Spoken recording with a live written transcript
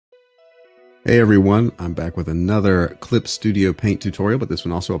Hey everyone, I'm back with another Clip Studio Paint tutorial, but this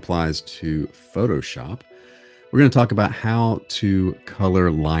one also applies to Photoshop. We're going to talk about how to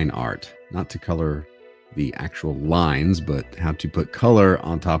color line art, not to color the actual lines, but how to put color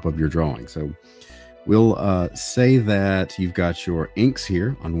on top of your drawing. So we'll say that you've got your inks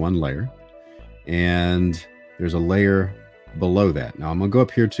here on one layer, and there's a layer below that. Now I'm going to go up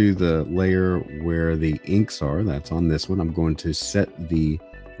here to the layer where the inks are. That's on this one. I'm going to set the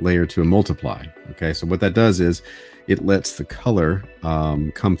layer to a multiply. Okay, so what that does is it lets the color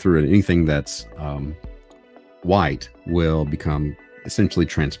come through, and anything that's white will become essentially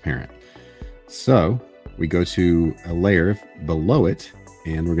transparent. So we go to a layer below it,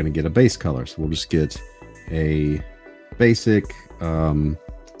 and we're going to get a base color. So we'll just get a basic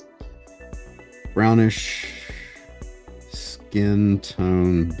brownish skin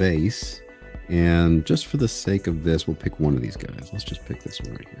tone base. And just for the sake of this, we'll pick one of these guys. Let's just pick this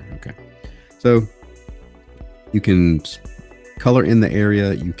one right here. Okay. So you can color in the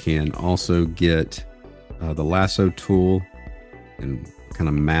area. You can also get the lasso tool and kind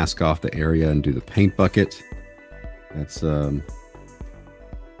of mask off the area and do the paint bucket. That's a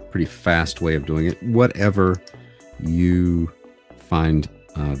pretty fast way of doing it. Whatever you find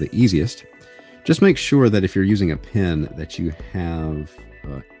the easiest. Just make sure that if you're using a pen that you have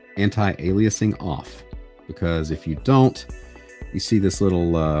anti-aliasing off, because if you don't, you see this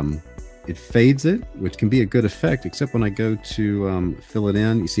little it fades it, which can be a good effect, except when I go to fill it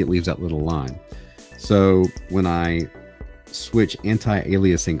in, you see it leaves that little line. So when I switch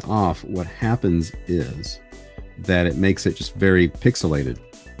anti-aliasing off, what happens is that it makes it just very pixelated,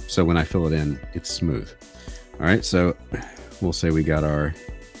 so when I fill it in, it's smooth. All right, so we'll say we got our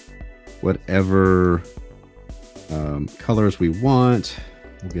whatever colors we want.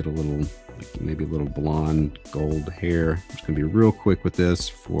 We'll get a little, like maybe a little blonde gold hair. I'm just going to be real quick with this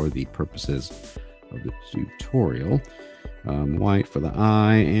for the purposes of the tutorial. White for the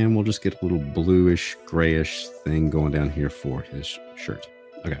eye, and we'll just get a little bluish, grayish thing going down here for his shirt.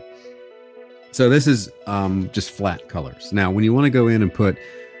 Okay. So this is just flat colors. Now, when you want to go in and put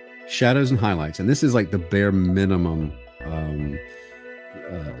shadows and highlights, and this is like the bare minimum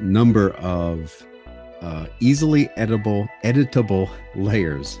number of easily editable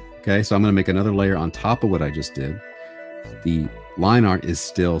layers. Okay, so I'm going to make another layer on top of what I just did. The line art is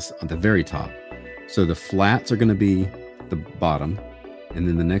still on the very top, so the flats are going to be the bottom, and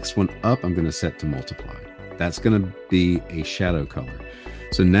then the next one up I'm going to set to multiply. That's going to be a shadow color.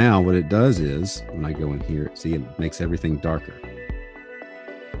 So now what it does is when I go in here, see, it makes everything darker.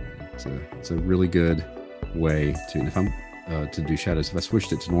 It's a really good way to, and if I'm to do shadows, if I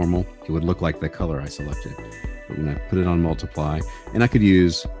switched it to normal, it would look like the color I selected. But when I put it on multiply, and I could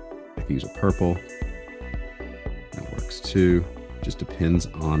use a purple, that works too. Just depends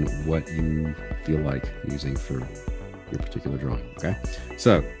on what you feel like using for your particular drawing. Okay,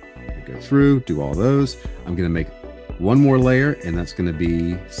 so I go through, do all those. I'm going to make one more layer, and that's going to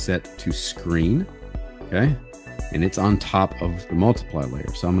be set to screen. Okay, and it's on top of the multiply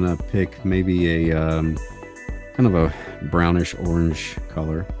layer. So I'm going to pick maybe a kind of a brownish orange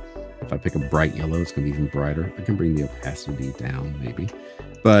color. If I pick a bright yellow, it's going to be even brighter. I can bring the opacity down maybe.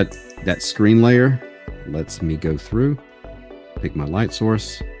 But that screen layer lets me go through, pick my light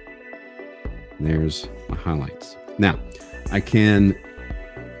source. There's my highlights. Now, I can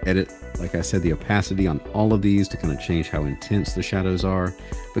edit, like I said, the opacity on all of these to kind of change how intense the shadows are.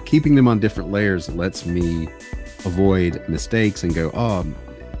 But keeping them on different layers lets me avoid mistakes and go, oh,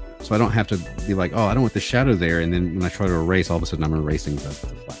 so I don't have to be like, oh, I don't want the shadow there. And then when I try to erase, all of a sudden I'm erasing the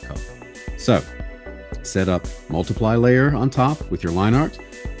flat color. So set up multiply layer on top with your line art.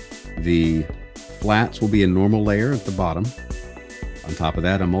 The flats will be a normal layer at the bottom. On top of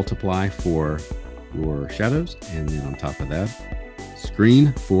that, a multiply for your shadows. And then on top of that,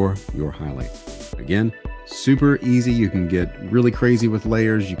 screen for your highlights. Again, super easy. You can get really crazy with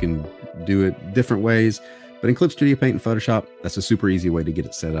layers. You can do it different ways. But in Clip Studio Paint and Photoshop, that's a super easy way to get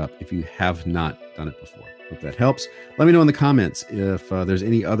it set up if you have not done it before. Hope that helps. Let me know in the comments if there's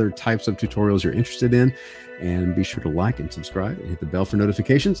any other types of tutorials you're interested in, and be sure to like and subscribe and hit the bell for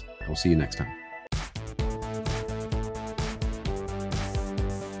notifications. I'll see you next time.